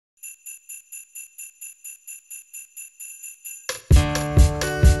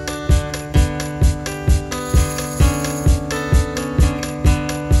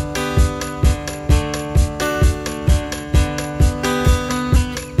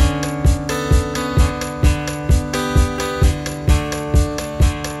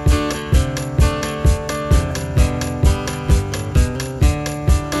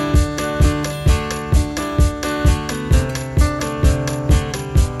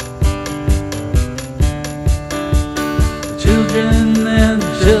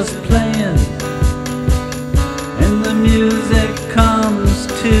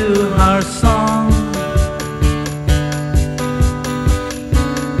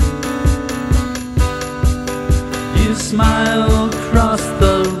smile across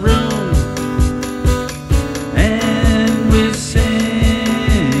the room and we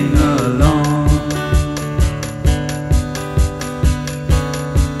sing along.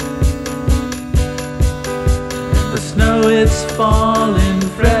 The snow, it's falling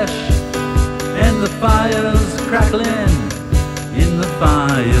fresh and the fire's crackling in the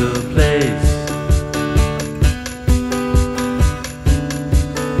fireplace.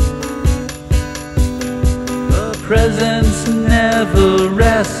 Presents never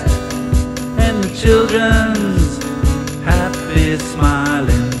rest, and the children's happy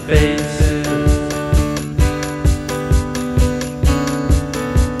smiling faces.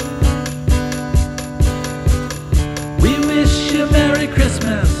 We wish you Merry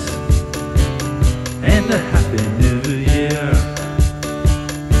Christmas and a Happy New Year.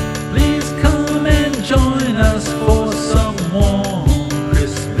 Please come and join us for some warm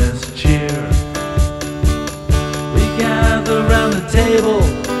Christmas cheer. Around the table,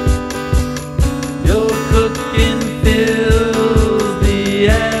 your cooking fills the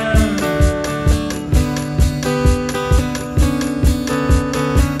air.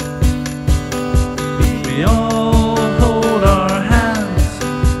 We all hold our hands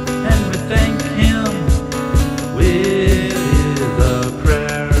and we thank Him with a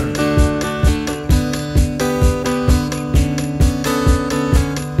prayer.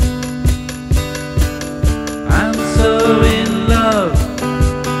 I'm so in love,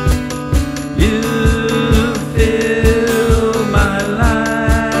 you fill my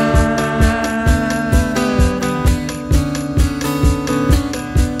life,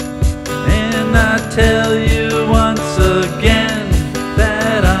 and I tell you once again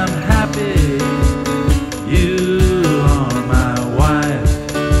that I'm happy you are my wife.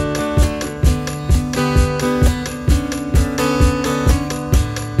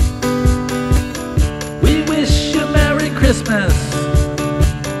 We wish you Merry Christmas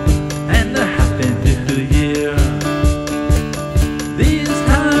and a Happy New Year. These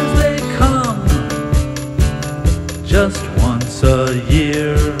times they come just once a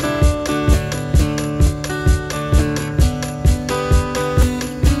year.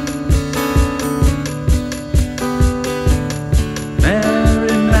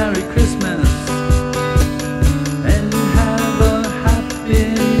 Merry, Merry Christmas and have a Happy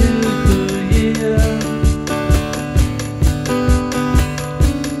New Year.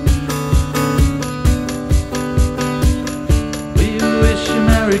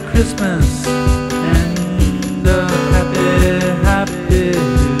 Merry Christmas and a happy, happy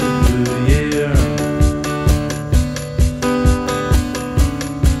New Year.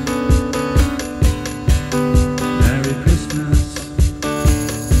 Merry Christmas.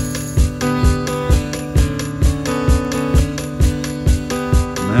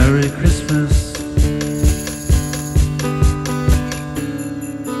 Merry Christmas.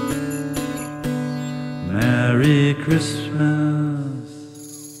 Merry Christmas.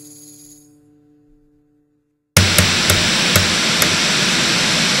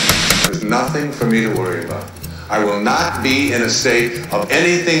 Nothing for me to worry about. I will not be in a state of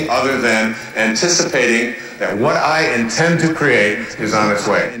anything other than anticipating that what I intend to create is on its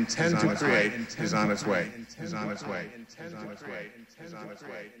way. Intend to create is on its way. Is on its way. Is on its way. Is on its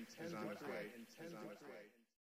way. Is on its way.